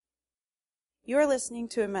You are listening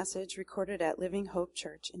to a message recorded at Living Hope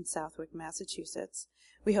Church in Southwick, Massachusetts.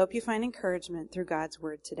 We hope you find encouragement through God's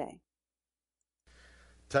Word today.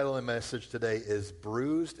 The title of the message today is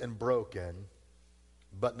Bruised and Broken,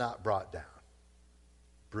 but Not Brought Down.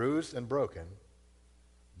 Bruised and broken,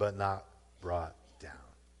 but not brought down.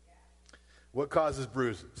 What causes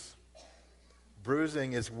bruises?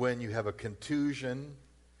 Bruising is when you have a contusion,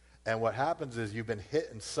 and what happens is you've been hit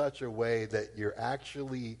in such a way that you're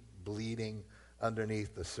actually bleeding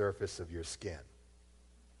underneath the surface of your skin.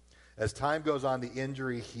 As time goes on, the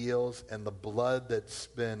injury heals, and the blood that's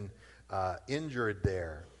been injured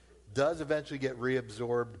there does eventually get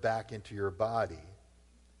reabsorbed back into your body,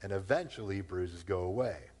 and eventually bruises go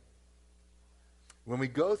away. When we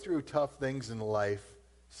go through tough things in life,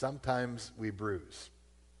 sometimes we bruise,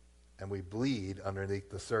 and we bleed underneath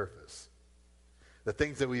the surface. The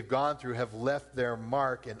things that we've gone through have left their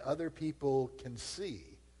mark, and other people can see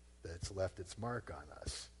that it's left its mark on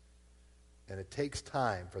us. And it takes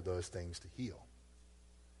time for those things to heal.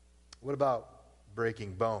 What about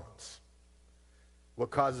breaking bones?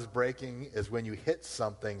 What causes breaking is when you hit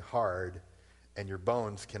something hard and your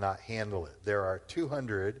bones cannot handle it. There are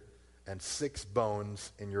 206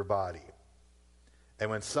 bones in your body.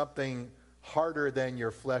 And when something harder than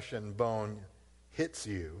your flesh and bone hits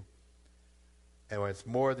you, and when it's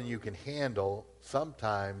more than you can handle,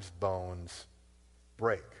 sometimes bones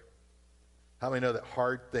break. How many know that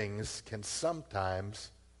hard things can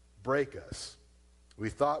sometimes break us? We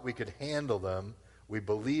thought we could handle them. We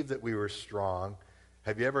believed that we were strong.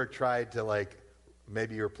 Have you ever tried to,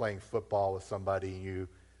 maybe you were playing football with somebody and you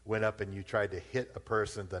went up and you tried to hit a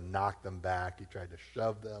person to knock them back. You tried to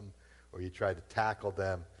shove them or you tried to tackle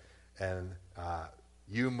them, and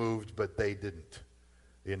you moved but they didn't.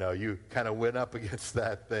 You kind of went up against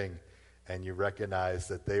that thing and you recognized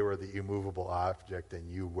that they were the immovable object and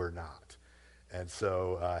you were not. And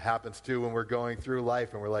so it happens too when we're going through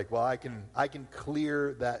life and we're like, well, I can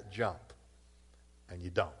clear that jump, and you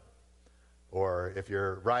don't. Or if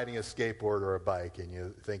you're riding a skateboard or a bike and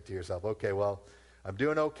you think to yourself, okay, well, I'm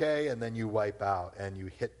doing okay, and then you wipe out and you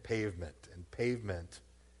hit pavement, and pavement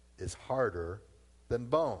is harder than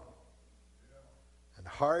bone. And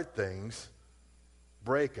hard things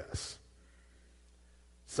break us.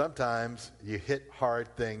 Sometimes you hit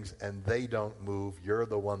hard things and they don't move. You're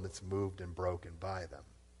the one that's moved and broken by them.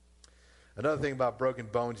 Another thing about broken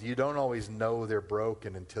bones, you don't always know they're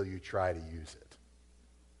broken until you try to use it.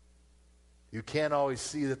 You can't always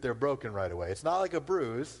see that they're broken right away. It's not like a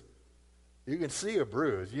bruise. You can see a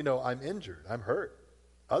bruise. I'm injured. I'm hurt.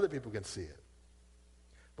 Other people can see it.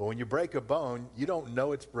 But when you break a bone, you don't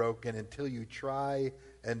know it's broken until you try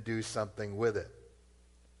and do something with it.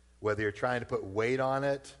 Whether you're trying to put weight on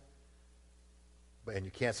it and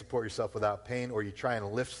you can't support yourself without pain, or you try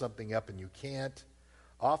and lift something up and you can't.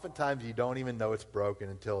 Oftentimes you don't even know it's broken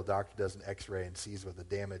until a doctor does an x-ray and sees what the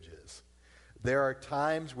damage is. There are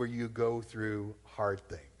times where you go through hard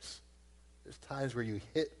things. There's times where you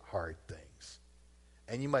hit hard things.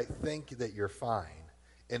 And you might think that you're fine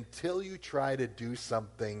until you try to do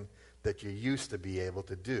something that you used to be able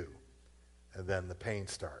to do. And then the pain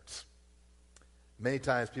starts. Many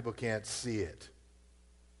times people can't see it.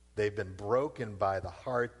 They've been broken by the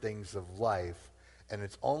hard things of life, and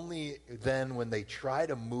it's only then when they try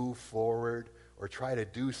to move forward or try to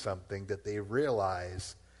do something that they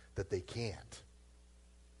realize that they can't.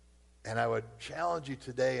 And I would challenge you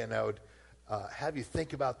today, and I would have you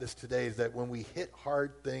think about this today, is that when we hit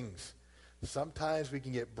hard things, sometimes we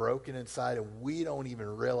can get broken inside and we don't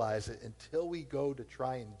even realize it until we go to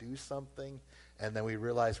try and do something, and then we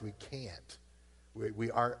realize we can't.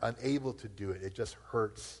 We are unable to do it. It just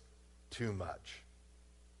hurts too much.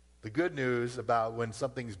 The good news about when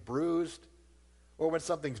something's bruised or when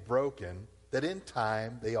something's broken, that in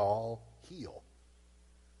time they all heal.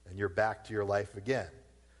 And you're back to your life again.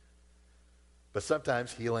 But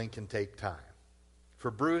sometimes healing can take time.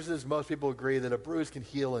 For bruises, most people agree that a bruise can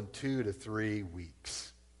heal in 2 to 3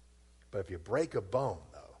 weeks. But if you break a bone,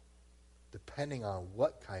 though, depending on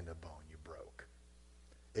what kind of bone you broke,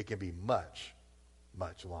 it can be much,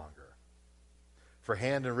 much longer. For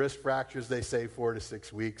hand and wrist fractures, they say 4 to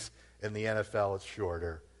 6 weeks. In the NFL, it's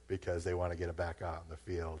shorter because they want to get it back out in the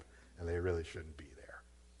field, and they really shouldn't be there.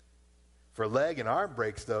 For leg and arm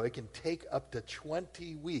breaks, though, it can take up to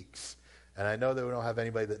 20 weeks. And I know that we don't have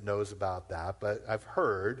anybody that knows about that, but I've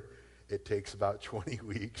heard it takes about 20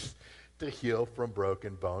 weeks to heal from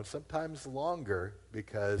broken bones, sometimes longer,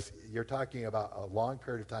 because you're talking about a long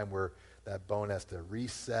period of time where that bone has to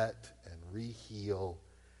reset and re-heal,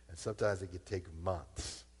 and sometimes it could take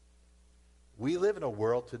months. We live in a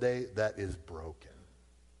world today that is broken.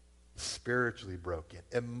 spiritually broken,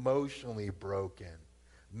 emotionally broken,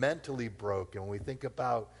 mentally broken. When we think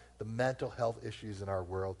about the mental health issues in our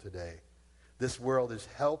world today, this world is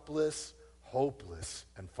helpless, hopeless,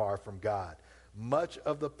 and far from God. Much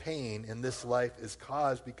of the pain in this life is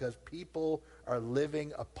caused because people are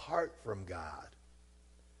living apart from God,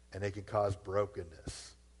 and they can cause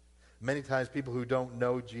brokenness. Many times people who don't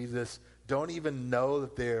know Jesus don't even know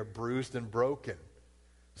that they're bruised and broken.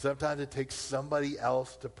 Sometimes it takes somebody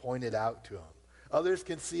else to point it out to them. Others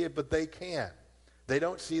can see it, but they can't. They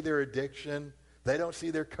don't see their addiction. They don't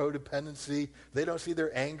see their codependency. They don't see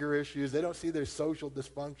their anger issues. They don't see their social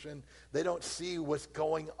dysfunction. They don't see what's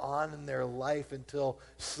going on in their life until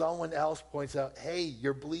someone else points out, hey,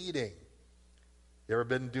 you're bleeding. You ever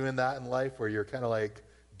been doing that in life where you're kind of like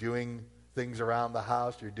doing things around the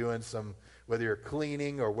house? You're doing some, whether you're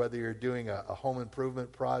cleaning or whether you're doing a home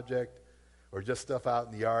improvement project or just stuff out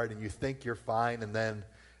in the yard, and you think you're fine, and then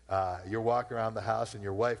you're walking around the house and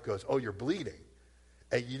your wife goes, oh, you're bleeding.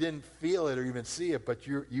 And you didn't feel it or even see it, but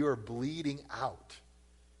you are bleeding out.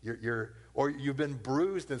 Or you've been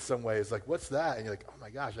bruised in some ways. Like, what's that? And you're like, oh my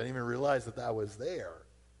gosh, I didn't even realize that was there.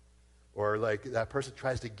 Or like that person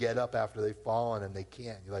tries to get up after they've fallen and they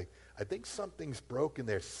can't. You're like, I think something's broken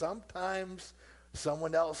there. Sometimes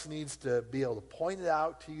someone else needs to be able to point it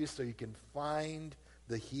out to you so you can find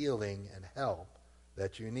the healing and help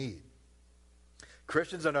that you need.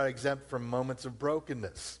 Christians are not exempt from moments of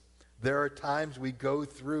brokenness. There are times we go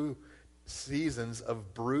through seasons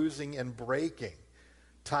of bruising and breaking,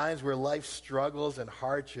 times where life struggles and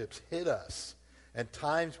hardships hit us, and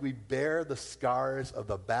times we bear the scars of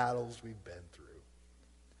the battles we've been through.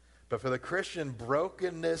 But for the Christian,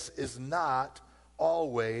 brokenness is not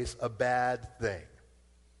always a bad thing.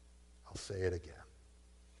 I'll say it again.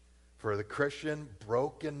 For the Christian,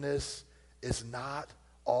 brokenness is not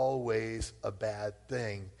always a bad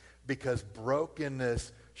thing, because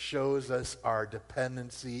brokenness shows us our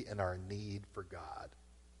dependency and our need for God.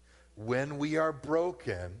 When we are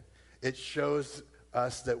broken, it shows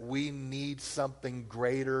us that we need something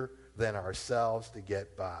greater than ourselves to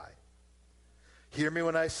get by. Hear me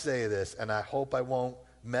when I say this, and I hope I won't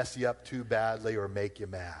mess you up too badly or make you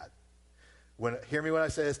mad. Hear me when I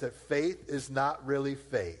say this, that faith is not really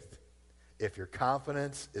faith if your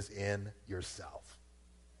confidence is in yourself.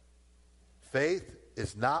 Faith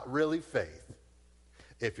is not really faith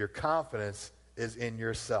if your confidence is in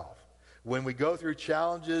yourself. When we go through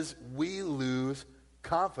challenges, we lose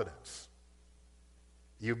confidence.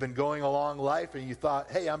 You've been going along life and you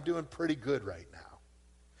thought, hey, I'm doing pretty good right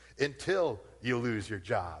now. Until you lose your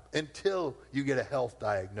job, until you get a health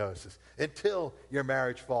diagnosis, until your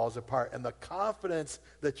marriage falls apart, and the confidence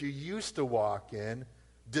that you used to walk in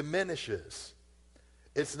diminishes.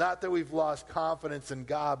 It's not that we've lost confidence in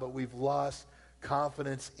God, but we've lost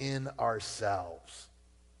confidence in ourselves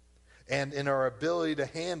and in our ability to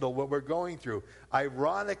handle what we're going through.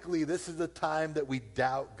 Ironically, this is the time that we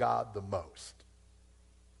doubt God the most.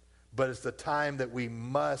 But it's the time that we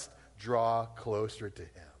must draw closer to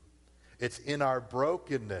him. It's in our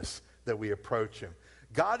brokenness that we approach him.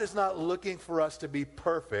 God is not looking for us to be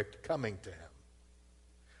perfect coming to him.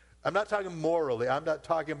 I'm not talking morally. I'm not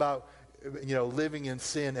talking about, living in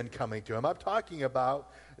sin and coming to him. I'm talking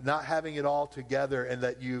about not having it all together and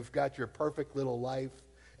that you've got your perfect little life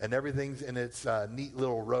and everything's in its neat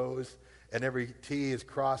little rows and every T is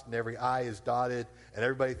crossed and every I is dotted and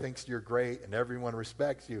everybody thinks you're great and everyone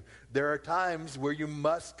respects you. There are times where you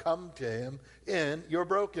must come to him in your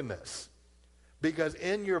brokenness. Because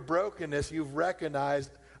in your brokenness, you've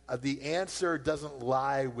recognized the answer doesn't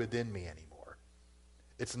lie within me anymore.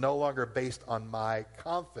 It's no longer based on my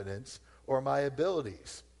confidence or my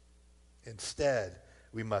abilities. Instead,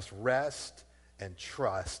 we must rest and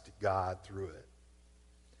trust God through it.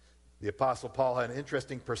 The Apostle Paul had an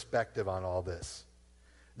interesting perspective on all this.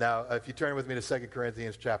 Now, if you turn with me to 2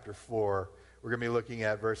 Corinthians chapter 4, we're going to be looking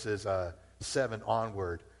at verses 7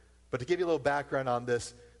 onward. But to give you a little background on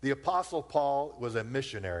this, the Apostle Paul was a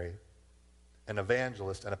missionary, an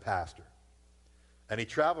evangelist, and a pastor. And he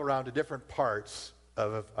traveled around to different parts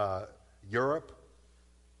of Europe,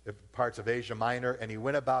 parts of Asia Minor, and he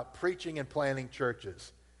went about preaching and planting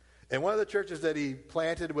churches. And one of the churches that he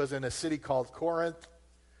planted was in a city called Corinth.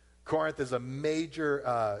 Corinth is a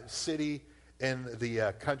major city in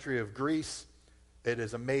the country of Greece. It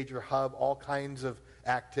is a major hub, all kinds of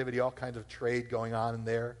activity, all kinds of trade going on in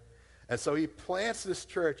there. And so he plants this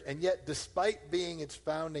church, and yet despite being its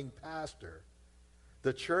founding pastor,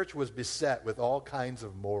 the church was beset with all kinds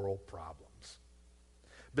of moral problems.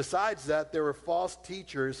 Besides that, there were false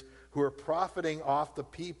teachers who were profiting off the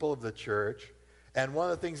people of the church And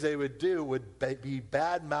one of the things they would do would be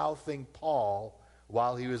bad-mouthing Paul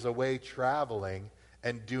while he was away traveling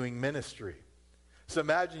and doing ministry. So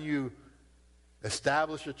imagine you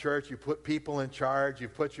establish a church, you put people in charge, you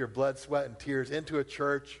put your blood, sweat, and tears into a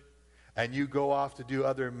church, and you go off to do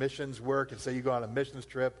other missions work, and say you go on a missions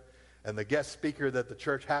trip, and the guest speaker that the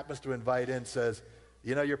church happens to invite in says,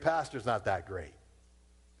 you know, your pastor's not that great.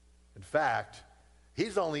 In fact,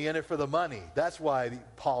 he's only in it for the money. That's why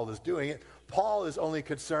Paul is doing it. Paul is only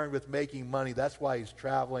concerned with making money. That's why he's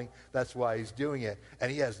traveling. That's why he's doing it.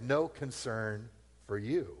 And he has no concern for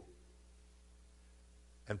you.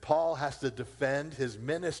 And Paul has to defend his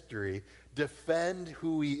ministry, defend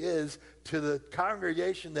who he is to the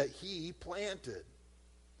congregation that he planted,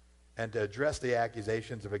 and to address the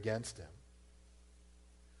accusations against him.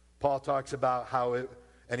 Paul talks about how it,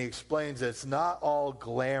 and he explains that it's not all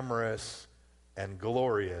glamorous and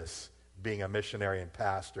glorious being a missionary and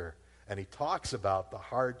pastor. And he talks about the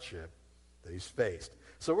hardship that he's faced.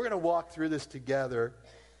 So we're going to walk through this together,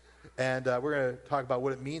 and we're going to talk about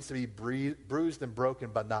what it means to be bruised and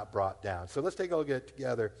broken but not brought down. So let's take a look at it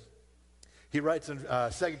together. He writes in 2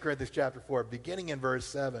 Corinthians chapter 4, beginning in verse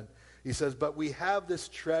 7, he says, "But we have this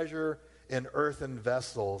treasure in earthen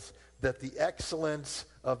vessels, that the excellence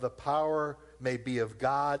of the power may be of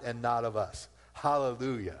God and not of us."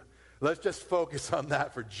 Hallelujah. Let's just focus on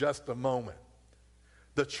that for just a moment.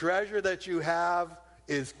 The treasure that you have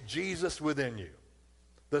is Jesus within you.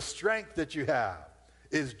 The strength that you have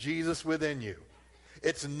is Jesus within you.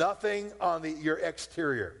 It's nothing on your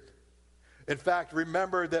exterior. In fact,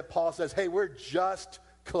 remember that Paul says, hey, we're just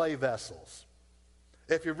clay vessels.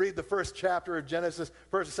 If you read the first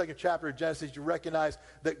and second chapter of Genesis, you recognize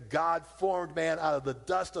that God formed man out of the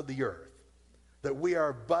dust of the earth. That we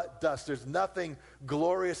are but dust. There's nothing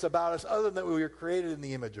glorious about us other than that we were created in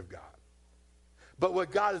the image of God. But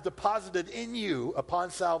what God has deposited in you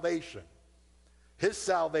upon salvation, His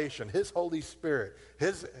Holy Spirit,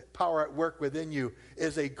 His power at work within you,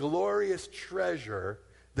 is a glorious treasure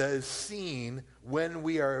that is seen when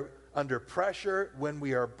we are under pressure, when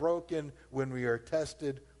we are broken, when we are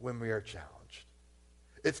tested, when we are challenged.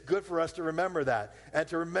 It's good for us to remember that, and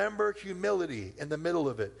to remember humility in the middle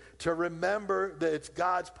of it, to remember that it's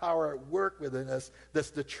God's power at work within us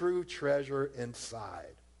that's the true treasure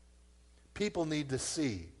inside. People need to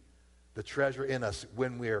see the treasure in us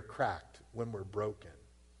when we are cracked, when we're broken,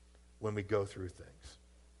 when we go through things.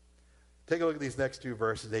 Take a look at these next two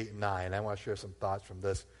verses, 8 and 9. I want to share some thoughts from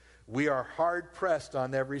this. "We are hard-pressed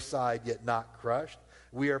on every side, yet not crushed.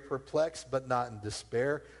 We are perplexed, but not in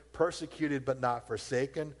despair. Persecuted, but not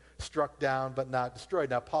forsaken. Struck down, but not destroyed."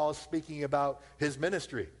 Now, Paul is speaking about his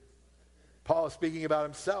ministry. Paul is speaking about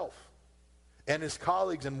himself and his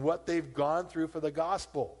colleagues and what they've gone through for the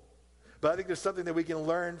gospel. But I think there's something that we can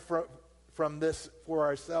learn from this for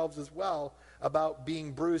ourselves as well about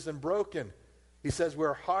being bruised and broken. He says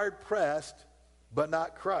we're hard-pressed, but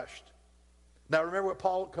not crushed. Now, remember what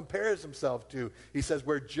Paul compares himself to. He says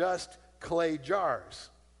we're just clay jars.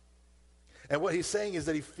 And what he's saying is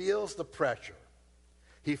that he feels the pressure.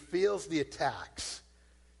 He feels the attacks.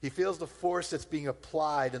 He feels the force that's being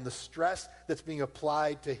applied and the stress that's being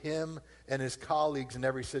applied to him and his colleagues in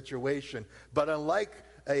every situation. But unlike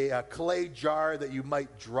a clay jar that you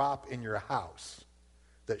might drop in your house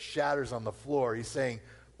that shatters on the floor, he's saying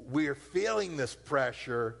we're feeling this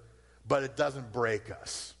pressure, but it doesn't break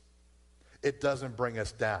us. It doesn't bring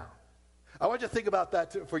us down. I want you to think about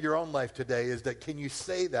that for your own life today, is that can you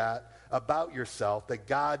say that about yourself, that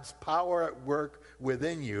God's power at work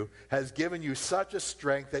within you has given you such a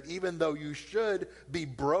strength that even though you should be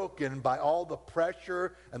broken by all the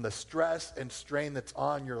pressure and the stress and strain that's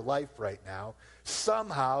on your life right now,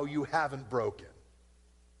 somehow you haven't broken.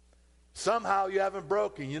 Somehow you haven't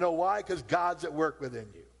broken. You know why? Because God's at work within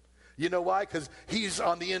you. You know why? Because He's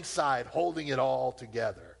on the inside holding it all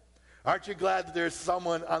together. Aren't you glad that there's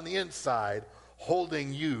someone on the inside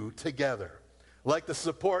holding you together? Like the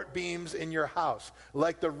support beams in your house,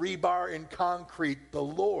 like the rebar in concrete, the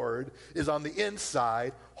Lord is on the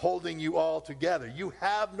inside holding you all together. You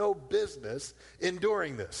have no business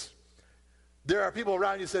enduring this. There are people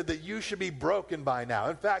around you said that you should be broken by now.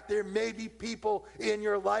 In fact, there may be people in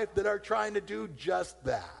your life that are trying to do just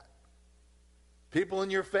that. People in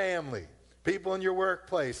your family, people in your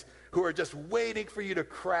workplace who are just waiting for you to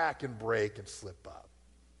crack and break and slip up.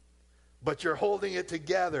 But you're holding it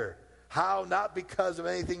together. How? Not because of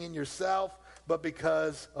anything in yourself, but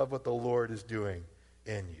because of what the Lord is doing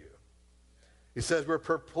in you. He says we're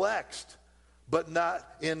perplexed, but not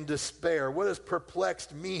in despair. What does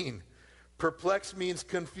perplexed mean? Perplexed means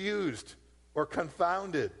confused or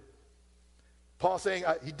confounded. Paul's saying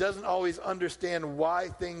he doesn't always understand why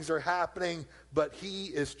things are happening, but he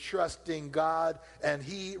is trusting God, and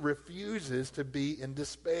he refuses to be in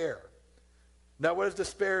despair. Now, what does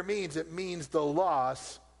despair mean? It means the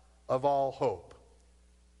loss of all hope.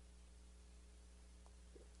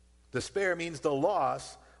 Despair means the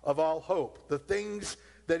loss of all hope. The things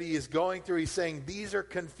that he is going through, he's saying, these are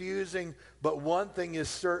confusing, but one thing is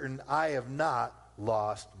certain, I have not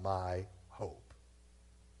lost my hope.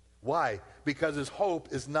 Why? Because his hope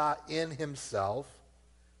is not in himself.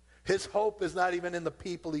 His hope is not even in the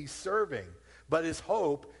people he's serving, but his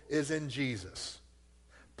hope is in Jesus.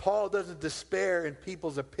 Paul doesn't despair in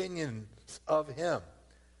people's opinions of him.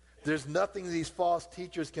 There's nothing these false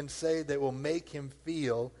teachers can say that will make him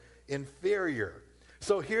feel inferior.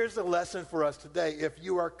 So here's the lesson for us today. If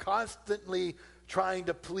you are constantly trying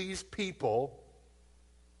to please people,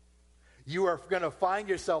 you are going to find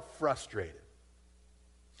yourself frustrated.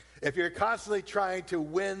 If you're constantly trying to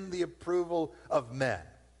win the approval of men,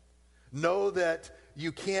 know that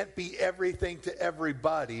you can't be everything to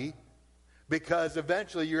everybody, because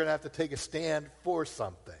eventually you're going to have to take a stand for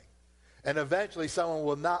something. And eventually someone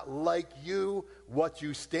will not like you, what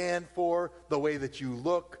you stand for, the way that you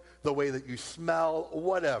look, the way that you smell,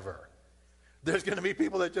 whatever. There's going to be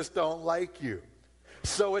people that just don't like you.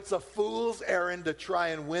 So it's a fool's errand to try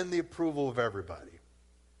and win the approval of everybody.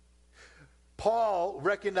 Paul,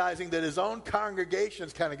 recognizing that his own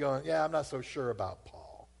congregation's kind of going, yeah, I'm not so sure about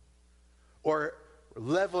Paul. Or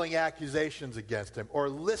leveling accusations against him, or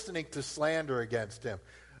listening to slander against him.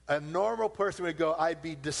 A normal person would go, I'd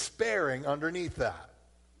be despairing underneath that.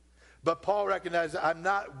 But Paul recognized that I'm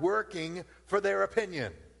not working for their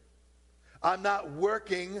opinion. I'm not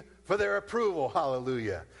working for their approval,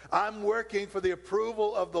 hallelujah. I'm working for the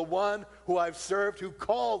approval of the one who I've served, who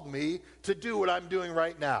called me to do what I'm doing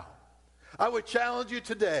right now. I would challenge you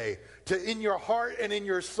today to, in your heart and in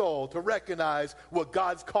your soul, to recognize what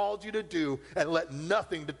God's called you to do and let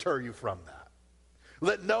nothing deter you from that.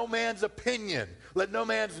 Let no man's opinion, let no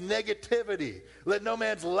man's negativity, let no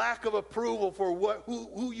man's lack of approval for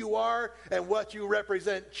who you are and what you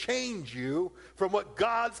represent change you from what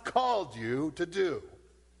God's called you to do.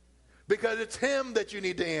 Because it's him that you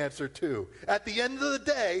need to answer to. At the end of the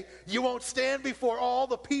day, you won't stand before all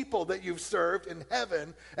the people that you've served in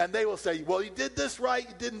heaven, and they will say, well, you did this right,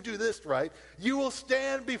 you didn't do this right. You will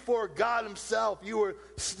stand before God himself. You will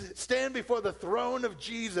stand before the throne of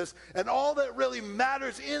Jesus, and all that really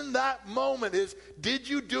matters in that moment is, did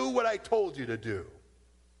you do what I told you to do?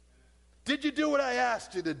 Did you do what I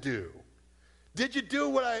asked you to do? Did you do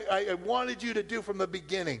what I wanted you to do from the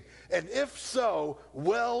beginning? And if so,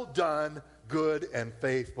 well done, good and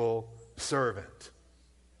faithful servant.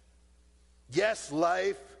 Yes,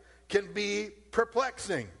 life can be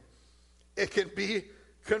perplexing. It can be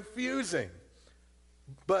confusing.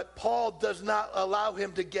 But Paul does not allow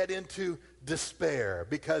him to get into despair,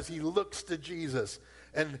 because he looks to Jesus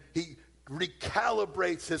and he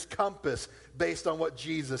recalibrates his compass based on what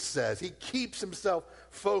Jesus says. He keeps himself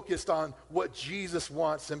focused on what Jesus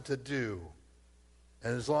wants him to do.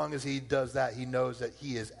 And as long as he does that, he knows that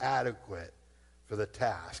he is adequate for the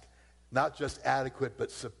task. Not just adequate,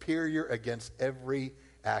 but superior against every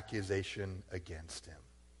accusation against him.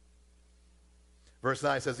 Verse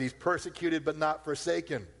 9 says, he's persecuted but not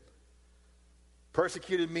forsaken.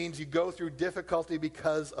 Persecuted means you go through difficulty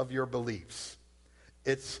because of your beliefs.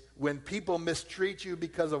 It's when people mistreat you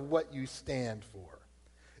because of what you stand for.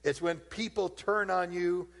 It's when people turn on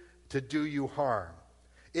you to do you harm.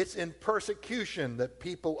 It's in persecution that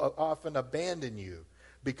people often abandon you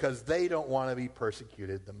because they don't want to be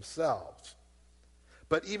persecuted themselves.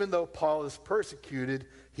 But even though Paul is persecuted,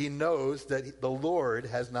 he knows that the Lord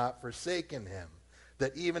has not forsaken him.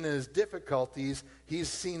 That even in his difficulties, he's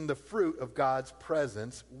seen the fruit of God's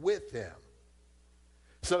presence with him.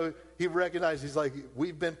 So he recognizes, he's like,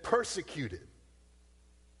 we've been persecuted,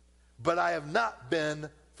 but I have not been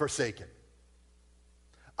forsaken.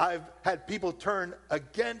 I've had people turn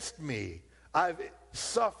against me. I've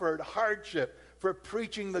suffered hardship for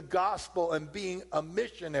preaching the gospel and being a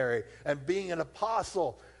missionary and being an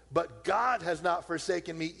apostle. But God has not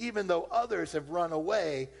forsaken me, even though others have run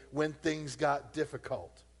away when things got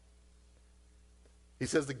difficult. He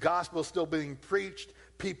says the gospel is still being preached,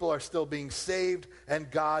 people are still being saved, and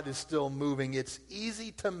God is still moving. It's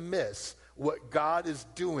easy to miss what God is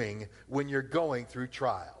doing when you're going through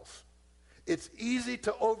trials. It's easy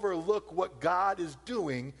to overlook what God is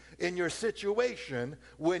doing in your situation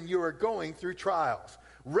when you are going through trials.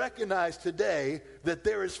 Recognize today that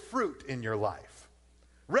there is fruit in your life.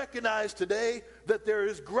 Recognize today that there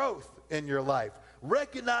is growth in your life.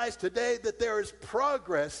 Recognize today that there is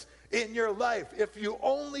progress in your life, if you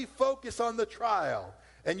only focus on the trial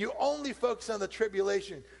and you only focus on the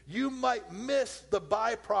tribulation, you might miss the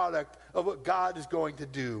byproduct of what God is going to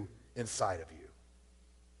do inside of you.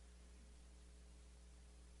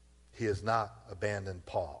 He has not abandoned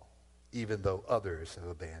Paul, even though others have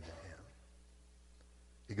abandoned him.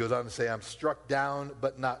 He goes on to say, I'm struck down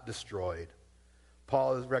but not destroyed.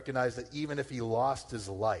 Paul has recognized that even if he lost his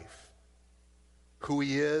life, who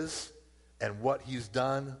he is and what he's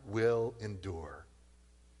done will endure.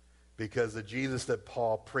 Because the Jesus that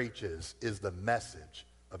Paul preaches is the message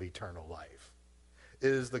of eternal life.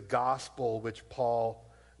 It is the gospel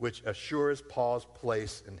which assures Paul's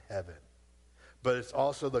place in heaven. But it's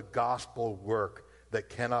also the gospel work that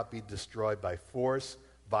cannot be destroyed by force,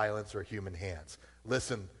 violence, or human hands.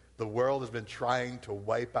 Listen, the world has been trying to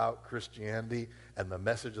wipe out Christianity and the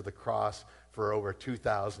message of the cross for over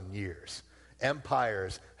 2,000 years.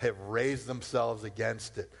 Empires have raised themselves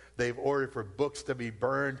against it. They've ordered for books to be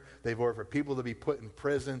burned. They've ordered for people to be put in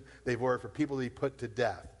prison. They've ordered for people to be put to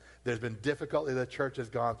death. There's been difficulty the church has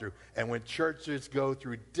gone through. And when churches go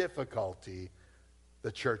through difficulty,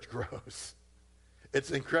 the church grows.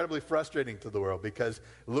 It's incredibly frustrating to the world because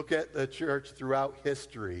look at the church throughout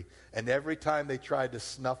history, and every time they tried to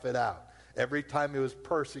snuff it out, every time it was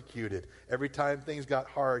persecuted, every time things got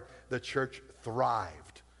hard, the church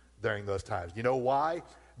thrived during those times. You know why?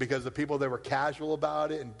 Because the people that were casual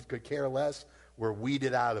about it and could care less were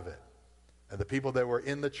weeded out of it. And the people that were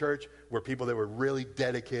in the church were people that were really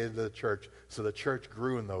dedicated to the church, so the church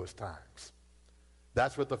grew in those times.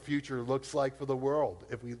 That's what the future looks like for the world.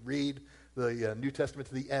 If we read the New Testament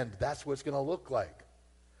to the end, that's what it's going to look like.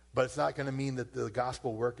 But it's not going to mean that the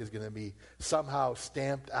gospel work is going to be somehow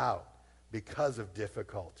stamped out because of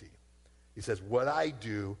difficulty. He says, what I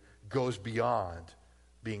do goes beyond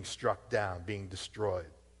being struck down, being destroyed.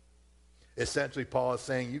 Essentially, Paul is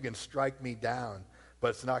saying, you can strike me down,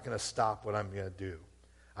 but it's not going to stop what I'm going to do.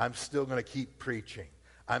 I'm still going to keep preaching.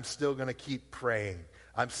 I'm still going to keep praying.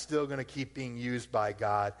 I'm still going to keep being used by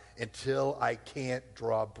God until I can't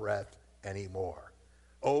draw breath anymore.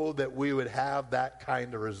 Oh, that we would have that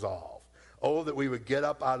kind of resolve. Oh, that we would get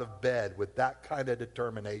up out of bed with that kind of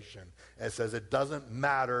determination and says, it doesn't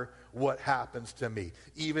matter what happens to me.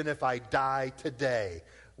 Even if I die today,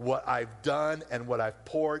 what I've done and what I've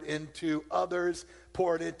poured into others,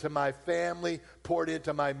 poured into my family, poured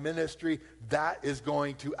into my ministry, that is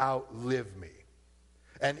going to outlive me.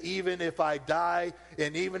 And even if I die,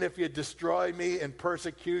 and even if you destroy me in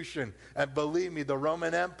persecution, and believe me, the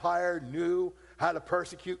Roman Empire knew how to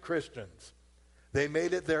persecute Christians. They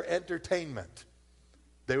made it their entertainment.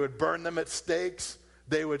 They would burn them at stakes.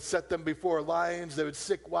 They would set them before lions. They would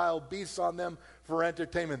sick wild beasts on them for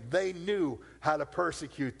entertainment. They knew how to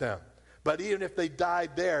persecute them. But even if they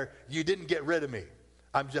died there, you didn't get rid of me.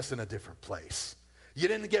 I'm just in a different place. You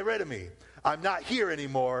didn't get rid of me. I'm not here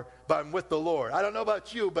anymore, but I'm with the Lord. I don't know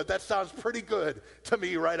about you, but that sounds pretty good to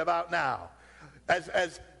me right about now.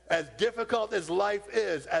 As difficult as life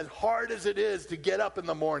is, as hard as it is to get up in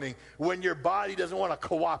the morning when your body doesn't want to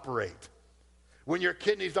cooperate, when your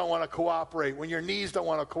kidneys don't want to cooperate, when your knees don't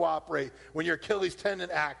want to cooperate, when your Achilles tendon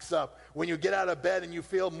acts up, when you get out of bed and you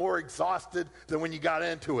feel more exhausted than when you got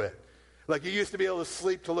into it. Like you used to be able to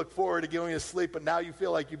sleep to look forward to going to sleep, but now you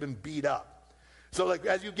feel like you've been beat up. So like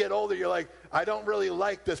as you get older, you're like, I don't really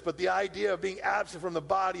like this, but the idea of being absent from the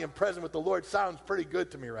body and present with the Lord sounds pretty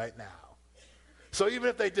good to me right now. So even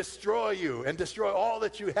if they destroy you and destroy all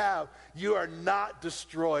that you have, you are not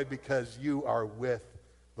destroyed because you are with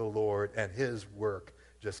the Lord and his work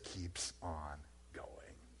just keeps on going.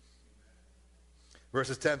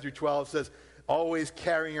 Verses 10 through 12 says, always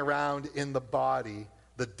carrying around in the body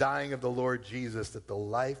the dying of the Lord Jesus, that the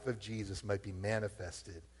life of Jesus might be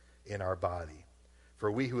manifested in our body.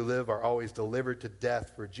 For we who live are always delivered to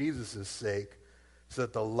death for Jesus' sake, so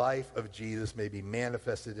that the life of Jesus may be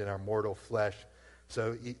manifested in our mortal flesh.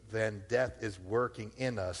 So then death is working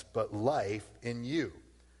in us, but life in you.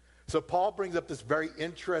 So Paul brings up this very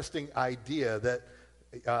interesting idea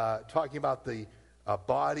that talking about the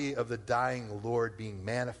body of the dying Lord being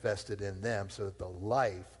manifested in them, so that the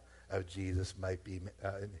life of Jesus might be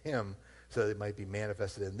in him, so that it might be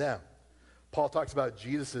manifested in them. Paul talks about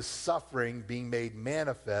Jesus' suffering being made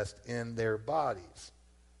manifest in their bodies,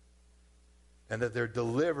 and that they're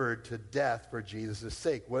delivered to death for Jesus'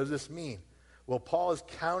 sake. What does this mean? Well, Paul is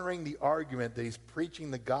countering the argument that he's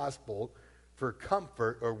preaching the gospel for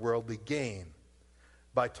comfort or worldly gain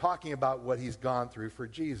by talking about what he's gone through for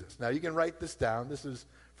Jesus. Now, you can write this down. This is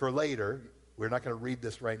for later. We're not going to read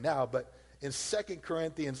this right now, but in 2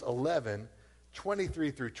 Corinthians 11,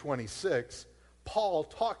 23 through 26, Paul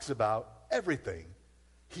talks about everything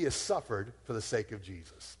he has suffered for the sake of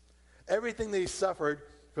Jesus. Everything that he suffered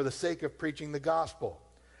for the sake of preaching the gospel.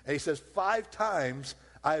 And he says, 5 times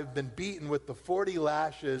I have been beaten with the 40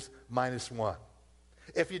 lashes minus 1.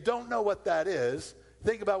 If you don't know what that is,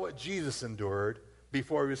 think about what Jesus endured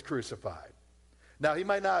before he was crucified. Now, he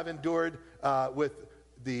might not have endured with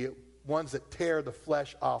the ones that tear the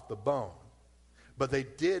flesh off the bone, but they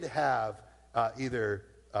did have either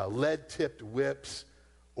lead-tipped whips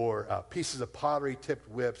or pieces of pottery-tipped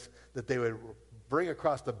whips that they would bring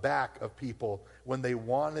across the back of people when they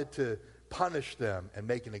wanted to punish them and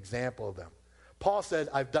make an example of them. Paul said,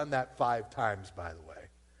 I've done that 5 times, by the way.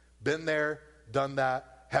 Been there, done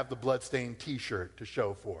that, have the bloodstained T-shirt to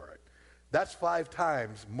show for it. That's 5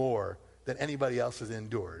 times more than anybody else has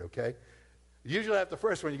endured, okay? Usually after the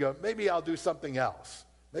first one, you go, maybe I'll do something else.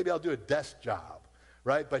 Maybe I'll do a desk job,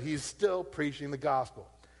 right? But he's still preaching the gospel.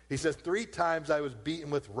 He says, 3 times I was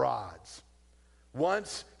beaten with rods.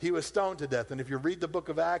 Once he was stoned to death. And if you read the book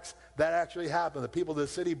of Acts, that actually happened. The people of the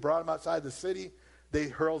city brought him outside the city. They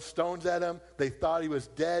hurled stones at him. They thought he was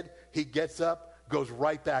dead. He gets up, goes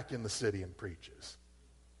right back in the city and preaches.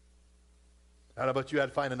 I don't know about you,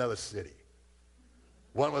 I'd find another city.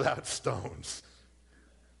 One without stones.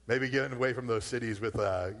 Maybe getting away from those cities with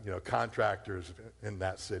contractors in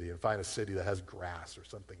that city and find a city that has grass or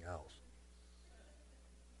something else.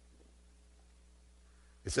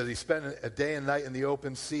 It says he spent a day and night in the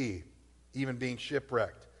open sea, even being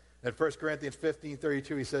shipwrecked. In 1 Corinthians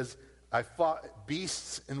 15:32, he says, I fought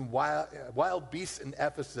beasts and wild beasts in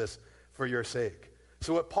Ephesus for your sake.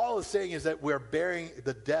 So what Paul is saying is that we're bearing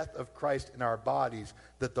the death of Christ in our bodies,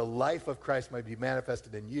 that the life of Christ might be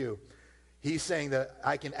manifested in you. He's saying that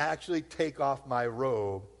I can actually take off my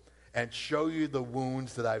robe and show you the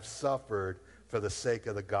wounds that I've suffered for the sake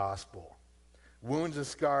of the gospel. Wounds and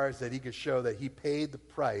scars that he could show that he paid the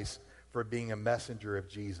price for being a messenger of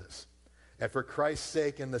Jesus. And for Christ's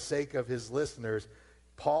sake and the sake of his listeners,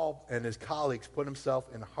 Paul and his colleagues put himself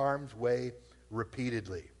in harm's way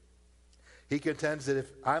repeatedly. He contends that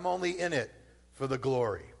if I'm only in it for the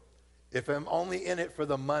glory, if I'm only in it for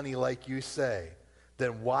the money like you say,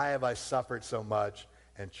 then why have I suffered so much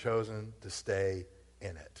and chosen to stay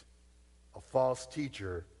in it? A false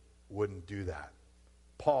teacher wouldn't do that.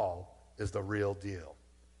 Paul is the real deal.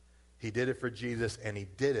 He did it for Jesus, and he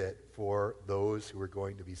did it for those who were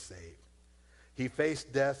going to be saved. He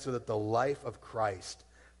faced death so that the life of Christ,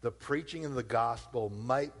 the preaching of the gospel,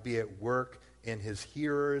 might be at work in his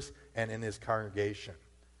hearers and in his congregation.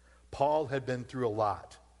 Paul had been through a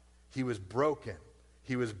lot. He was broken.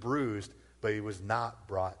 He was bruised, but he was not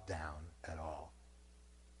brought down at all.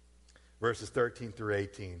 Verses 13 through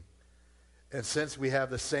 18. And since we have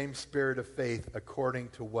the same spirit of faith according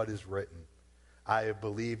to what is written, I have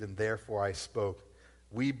believed and therefore I spoke.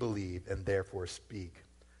 We believe and therefore speak,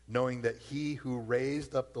 knowing that he who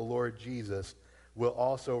raised up the Lord Jesus will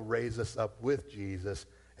also raise us up with Jesus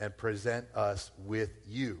and present us with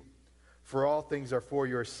you. For all things are for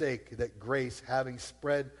your sake, that grace, having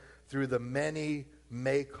spread through the many,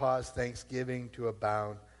 may cause thanksgiving to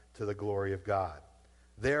abound to the glory of God.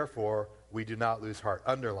 Therefore, we do not lose heart.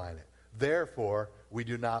 Underline it. Therefore, we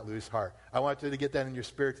do not lose heart. I want you to get that in your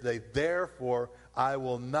spirit today. Therefore, I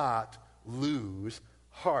will not lose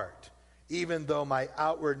heart. Even though my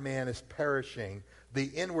outward man is perishing, the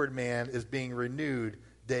inward man is being renewed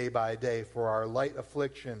day by day. For our light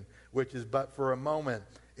affliction, which is but for a moment,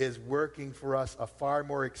 is working for us a far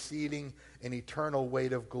more exceeding and eternal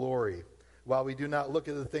weight of glory. While we do not look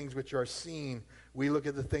at the things which are seen, we look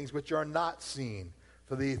at the things which are not seen.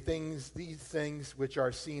 For these things which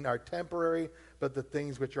are seen are temporary, but the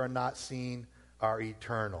things which are not seen are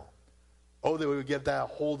eternal. Oh, that we would get that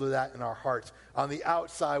hold of that in our hearts. On the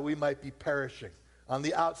outside, we might be perishing. On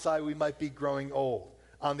the outside, we might be growing old.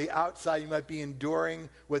 On the outside, you might be enduring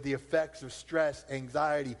with the effects of stress,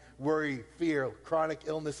 anxiety, worry, fear, chronic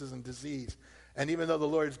illnesses, and disease. And even though the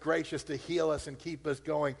Lord is gracious to heal us and keep us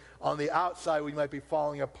going, on the outside we might be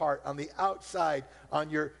falling apart. On the outside, on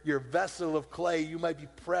your vessel of clay, you might be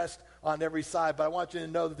pressed on every side. But I want you to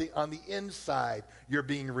know that on the inside, you're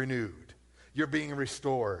being renewed. You're being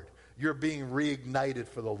restored. You're being reignited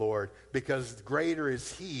for the Lord, because greater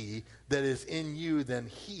is he that is in you than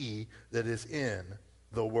he that is in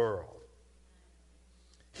the world.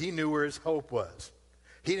 He knew where his hope was.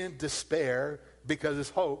 He didn't despair because his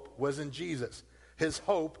hope was in Jesus. His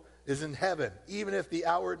hope is in heaven. Even if the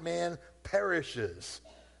outward man perishes,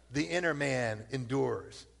 the inner man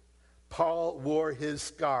endures. Paul wore his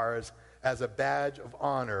scars as a badge of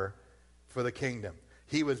honor for the kingdom.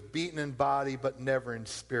 He was beaten in body, but never in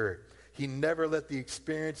spirit. He never let the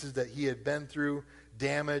experiences that he had been through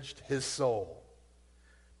damage his soul.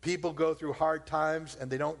 People go through hard times, and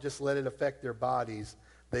they don't just let it affect their bodies.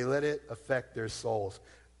 They let it affect their souls.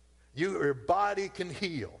 Your body can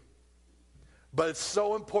heal, but it's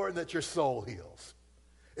so important that your soul heals.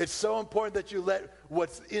 It's so important that you let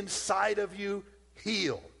what's inside of you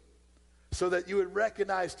heal, so that you would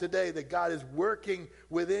recognize today that God is working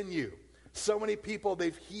within you. So many people,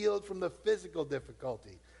 they've healed from the physical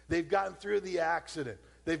difficulty. They've gotten through the accident.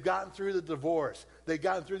 They've gotten through the divorce. They've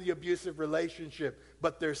gotten through the abusive relationship,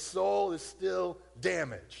 but their soul is still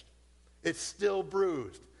damaged. It's still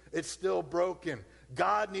bruised. It's still broken.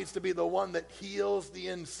 God needs to be the one that heals the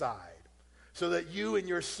inside, so that you and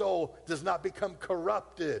your soul does not become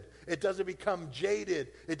corrupted. It doesn't become jaded.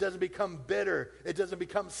 It doesn't become bitter. It doesn't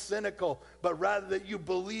become cynical, but rather that you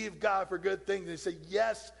believe God for good things and say,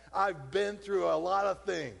 yes, I've been through a lot of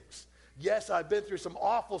things. Yes, I've been through some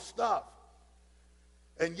awful stuff.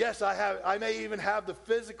 And yes, I may even have the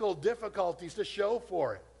physical difficulties to show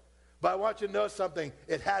for it. But I want you to know something.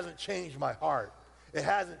 It hasn't changed my heart. It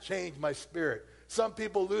hasn't changed my spirit. Some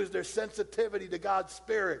people lose their sensitivity to God's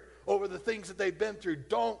Spirit over the things that they've been through.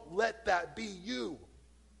 Don't let that be you.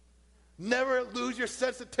 Never lose your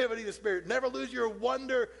sensitivity to Spirit. Never lose your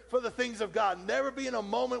wonder for the things of God. Never be in a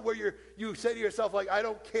moment where you say to yourself, like, I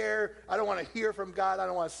don't care. I don't want to hear from God. I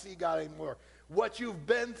don't want to see God anymore. What you've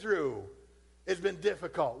been through has been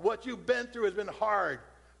difficult. What you've been through has been hard.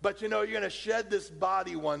 But you know, you're going to shed this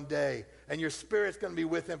body one day, and your spirit's going to be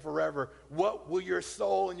with him forever. What will your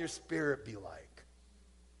soul and your spirit be like?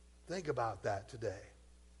 Think about that today.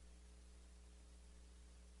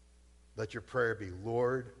 Let your prayer be,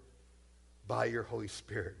 Lord, by your Holy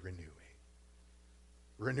Spirit, renew me.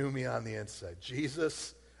 Renew me on the inside.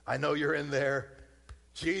 Jesus, I know you're in there.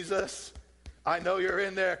 Jesus, I know you're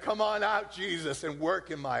in there. Come on out, Jesus, and work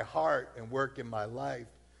in my heart and work in my life,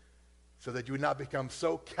 so that you would not become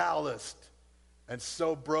so calloused and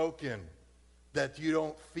so broken that you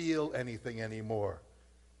don't feel anything anymore.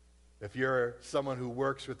 If you're someone who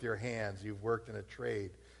works with your hands, you've worked in a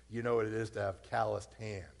trade, you know what it is to have calloused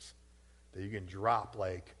hands, that you can drop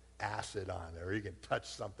like acid on it, or you can touch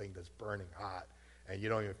something that's burning hot, and you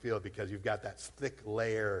don't even feel it because you've got that thick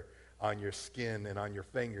layer on your skin and on your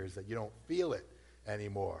fingers that you don't feel it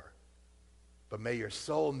anymore. But may your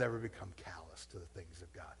soul never become callous to the things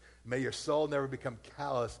of God. May your soul never become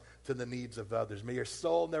callous to the needs of others. May your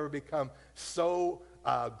soul never become so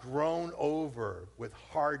grown over with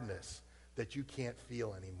hardness that you can't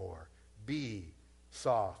feel anymore. Be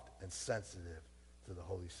soft and sensitive to the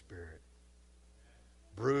Holy Spirit.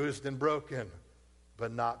 Bruised and broken,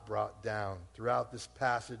 but not brought down. Throughout this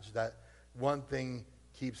passage, that one thing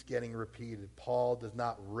keeps getting repeated. Paul does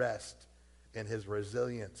not rest in his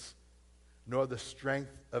resilience, nor the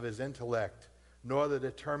strength of his intellect, nor the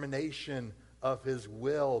determination of his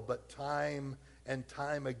will, but time and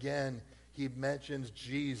time again, he mentions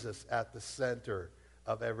Jesus at the center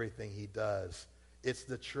of everything he does. It's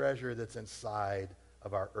the treasure that's inside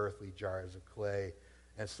of our earthly jars of clay.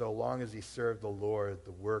 And so long as he served the Lord,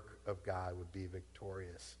 the work of God would be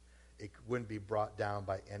victorious. It wouldn't be brought down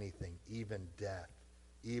by anything, even death.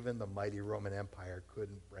 Even the mighty Roman Empire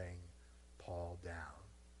couldn't bring Paul down.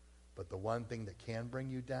 But the one thing that can bring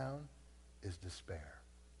you down is despair.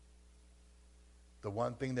 The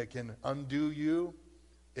one thing that can undo you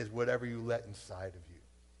is whatever you let inside of you.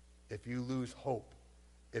 If you lose hope,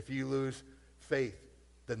 if you lose faith,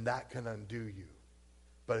 then that can undo you.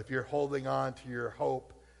 But if you're holding on to your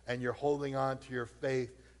hope, and you're holding on to your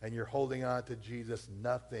faith, and you're holding on to Jesus,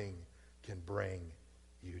 nothing can bring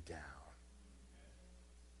you down.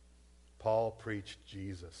 Paul preached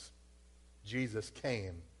Jesus. Jesus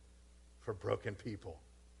came for broken people.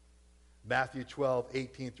 Matthew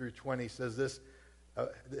 12:18-20 says this,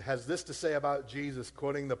 has this to say about Jesus,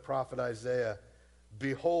 quoting the prophet Isaiah,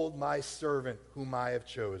 "Behold my servant whom I have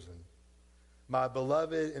chosen, my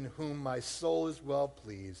beloved in whom my soul is well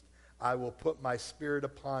pleased. I will put my spirit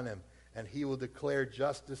upon him, and he will declare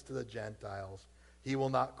justice to the Gentiles. He will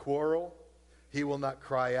not quarrel, he will not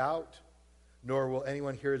cry out, nor will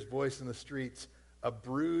anyone hear his voice in the streets. A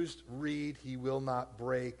bruised reed he will not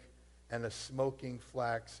break, and a smoking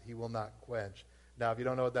flax he will not quench." Now, if you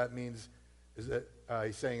don't know what that means, is that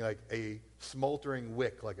he's saying like a smoldering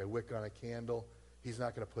wick, like a wick on a candle. He's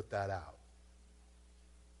not going to put that out.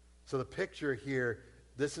 So the picture here,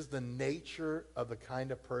 this is the nature of the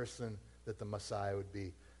kind of person that the Messiah would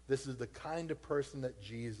be. This is the kind of person that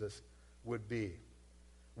Jesus would be.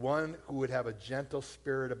 One who would have a gentle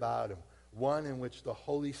spirit about him. One in which the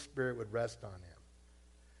Holy Spirit would rest on him.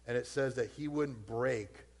 And it says that he wouldn't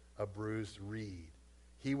break a bruised reed.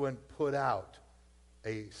 He wouldn't put out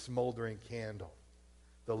a smoldering candle.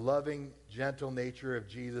 The loving, gentle nature of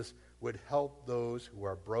Jesus would help those who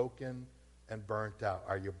are broken and burnt out.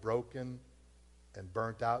 Are you broken and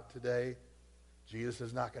burnt out today? Jesus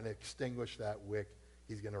is not going to extinguish that wick.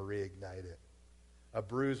 He's going to reignite it. A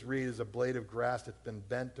bruised reed is a blade of grass that's been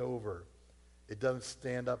bent over. It doesn't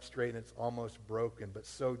stand up straight and it's almost broken. But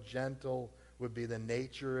so gentle would be the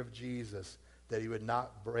nature of Jesus that he would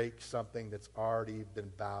not break something that's already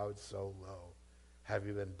been bowed so low. Have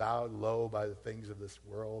you been bowed low by the things of this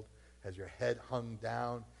world? Has your head hung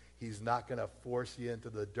down? He's not going to force you into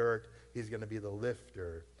the dirt. He's going to be the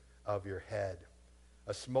lifter of your head.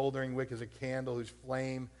 A smoldering wick is a candle whose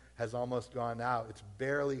flame has almost gone out. It's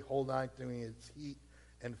barely holding on to its heat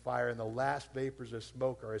and fire, and the last vapors of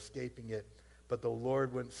smoke are escaping it. But the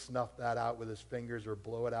Lord wouldn't snuff that out with his fingers or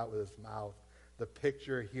blow it out with his mouth. The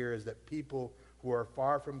picture here is that people who are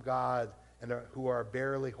far from God and who are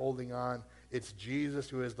barely holding on, it's Jesus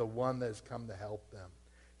who is the one that has come to help them.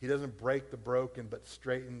 He doesn't break the broken, but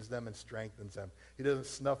straightens them and strengthens them. He doesn't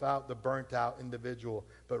snuff out the burnt out individual,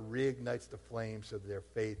 but reignites the flame so that their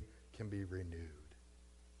faith can be renewed.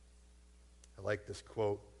 I like this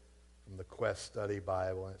quote from the Quest Study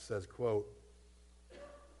Bible, and it says, quote,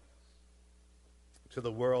 "To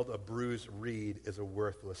the world, a bruised reed is a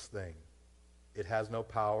worthless thing. It has no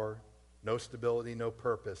power, no stability, no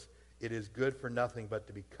purpose. It is good for nothing but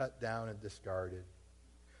to be cut down and discarded.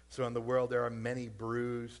 So in the world, there are many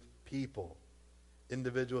bruised people,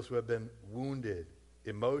 individuals who have been wounded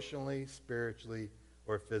emotionally, spiritually,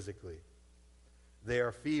 or physically. They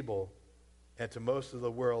are feeble, and to most of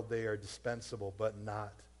the world, they are dispensable, but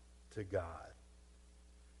not to God.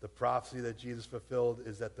 The prophecy that Jesus fulfilled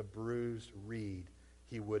is that the bruised reed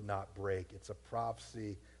he would not break. It's a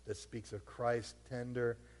prophecy that speaks of Christ's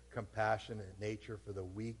tender, compassionate nature for the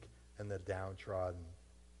weak and the downtrodden.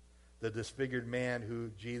 The disfigured man who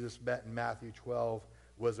Jesus met in Matthew 12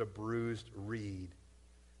 was a bruised reed,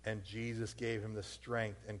 and Jesus gave him the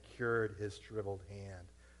strength and cured his shriveled hand.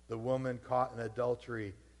 The woman caught in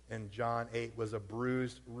adultery in John 8 was a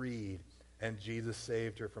bruised reed, and Jesus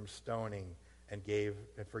saved her from stoning and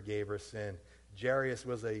forgave her sin. Jairus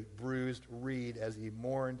was a bruised reed as he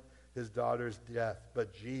mourned his daughter's death,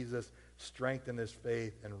 but Jesus strengthened his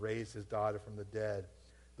faith and raised his daughter from the dead.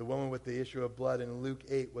 The woman with the issue of blood in Luke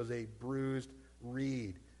 8 was a bruised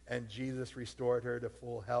reed, and Jesus restored her to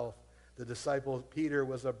full health. The disciple Peter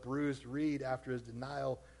was a bruised reed after his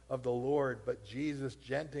denial of the Lord, but Jesus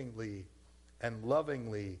gently and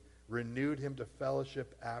lovingly renewed him to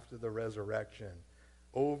fellowship after the resurrection.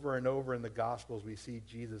 Over and over in the Gospels, we see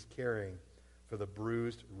Jesus caring for the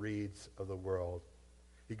bruised reeds of the world.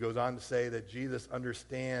 He goes on to say that Jesus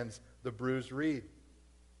understands the bruised reed.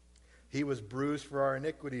 He was bruised for our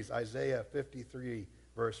iniquities, Isaiah 53,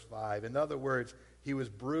 verse 5. In other words, he was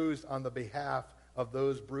bruised on the behalf of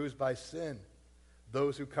those bruised by sin.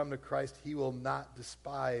 Those who come to Christ, he will not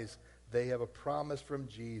despise. They have a promise from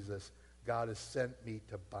Jesus. God has sent me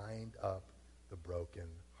to bind up the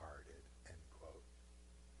brokenhearted, end quote.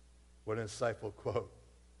 What an insightful quote.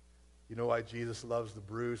 You know why Jesus loves the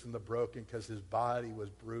bruised and the broken? Because his body was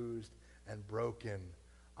bruised and broken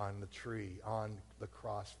on the tree, on the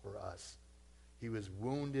cross for us. He was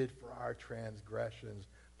wounded for our transgressions,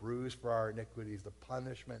 bruised for our iniquities. The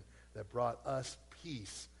punishment that brought us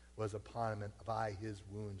peace was upon him, and by his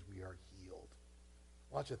wounds we are healed.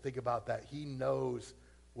 I want you to think about that. He knows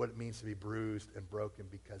what it means to be bruised and broken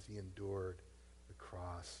because he endured the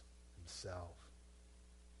cross himself.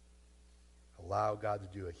 Allow God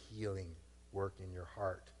to do a healing work in your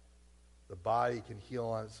heart. The body can heal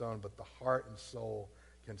on its own, but the heart and soul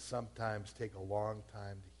can sometimes take a long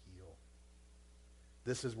time to heal.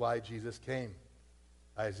 This is why Jesus came.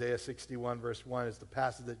 Isaiah 61 verse 1 is the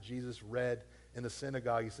passage that Jesus read in the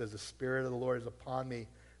synagogue. He says, "The Spirit of the Lord is upon me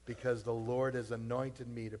because the Lord has anointed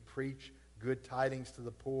me to preach good tidings to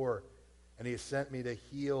the poor. And he has sent me to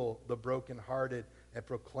heal the brokenhearted and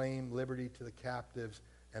proclaim liberty to the captives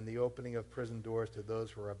and the opening of prison doors to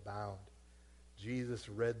those who are bound." Jesus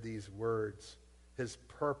read these words. His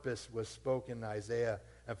purpose was spoken in Isaiah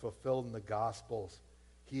and fulfilled in the Gospels.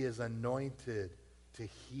 He is anointed to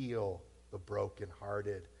heal the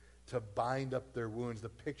brokenhearted, to bind up their wounds. The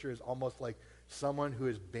picture is almost like someone who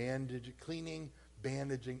is cleaning,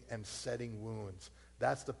 bandaging, and setting wounds.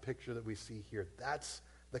 That's the picture that we see here. That's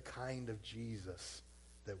the kind of Jesus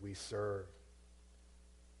that we serve.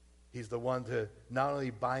 He's the one to not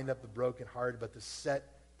only bind up the brokenhearted, but to set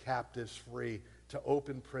captives free, to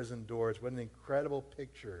open prison doors. What an incredible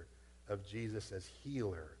picture of Jesus as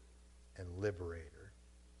healer and liberator,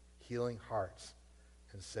 healing hearts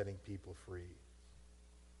and setting people free.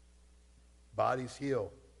 Bodies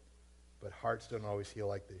heal. but hearts don't always heal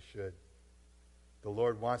like they should. The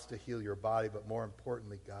Lord wants to heal your body, but more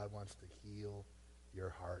importantly, God wants to heal your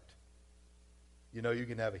heart. You know, you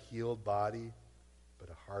can have a healed body, but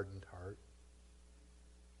a hardened heart.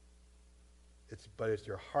 But it's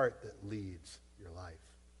your heart that leads your life.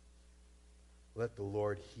 Let the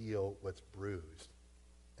Lord heal what's bruised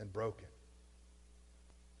and broken.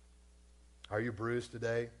 Are you bruised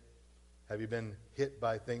today? Have you been hit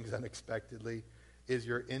by things unexpectedly? Is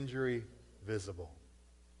your injury visible?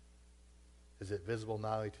 Is it visible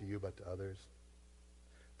not only to you but to others?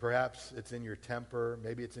 Perhaps it's in your temper.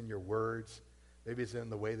 Maybe it's in your words. Maybe it's in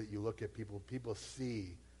the way that you look at people. People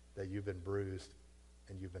see that you've been bruised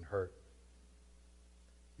and you've been hurt.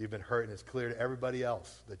 You've been hurt, and it's clear to everybody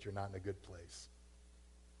else that you're not in a good place.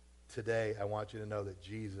 Today, I want you to know that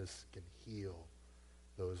Jesus can heal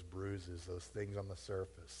those bruises, those things on the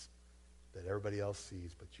surface that everybody else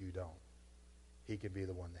sees, but you don't. He can be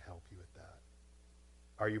the one to help you with that.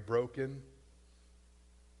 Are you broken?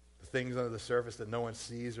 The things under the surface that no one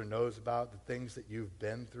sees or knows about, the things that you've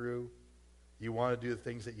been through. You want to do the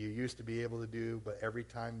things that you used to be able to do, but every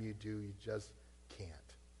time you do, you just can't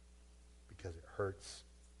because it hurts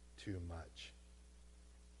too much.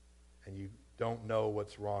 And you don't know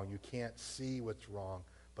what's wrong. You can't see what's wrong,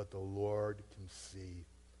 but the Lord can see.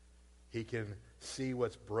 He can see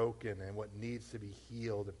what's broken and what needs to be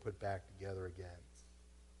healed and put back together again.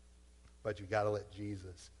 But you've got to let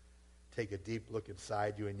Jesus take a deep look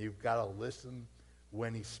inside you, and you've got to listen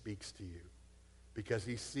when he speaks to you because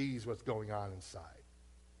he sees what's going on inside.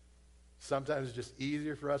 Sometimes it's just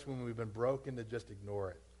easier for us when we've been broken to just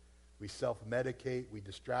ignore it. We self-medicate, we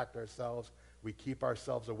distract ourselves, we keep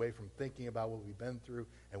ourselves away from thinking about what we've been through,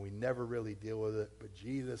 and we never really deal with it. But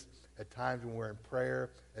Jesus, at times when we're in prayer,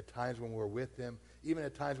 at times when we're with him, even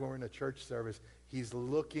at times when we're in a church service, he's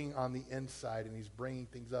looking on the inside and he's bringing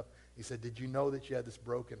things up. He said, did you know that you had this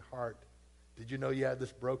broken heart? Did you know you had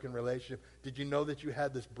this broken relationship? Did you know that you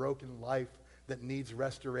had this broken life that needs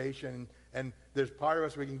restoration? And there's part of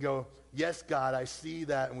us where we can go, yes, God, I see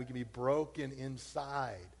that, and we can be broken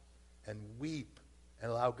inside and weep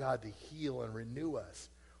and allow God to heal and renew us.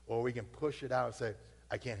 Or we can push it out and say,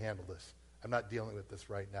 I can't handle this. I'm not dealing with this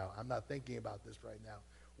right now. I'm not thinking about this right now.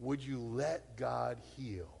 Would you let God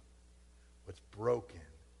heal what's broken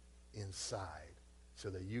inside so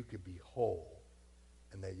that you could be whole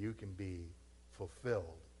and that you can be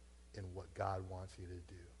fulfilled in what God wants you to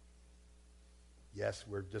do? Yes,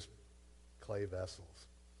 we're just clay vessels.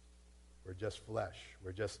 We're just flesh.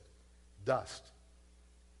 We're just dust.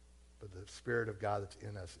 But the Spirit of God that's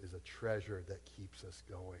in us is a treasure that keeps us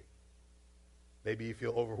going. Maybe you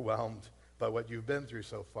feel overwhelmed by what you've been through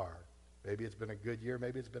so far. Maybe it's been a good year.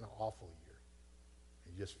 Maybe it's been an awful year.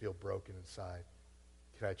 You just feel broken inside.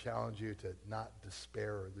 Can I challenge you to not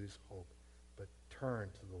despair or lose hope, but turn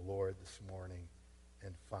to the Lord this morning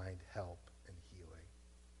and find help and healing.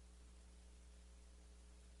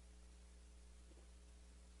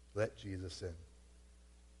 Let Jesus in.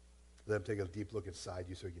 Let him take a deep look inside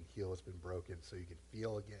you so he can heal what's been broken, so you can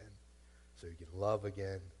feel again, so you can love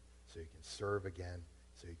again, so you can serve again,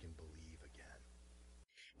 so you can believe again.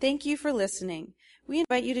 Thank you for listening. We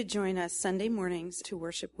invite you to join us Sunday mornings to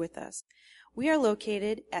worship with us. We are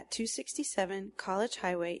located at 267 College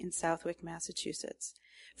Highway in Southwick, Massachusetts.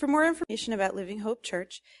 For more information about Living Hope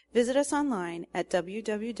Church, visit us online at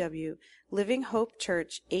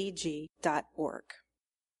www.livinghopechurchag.org.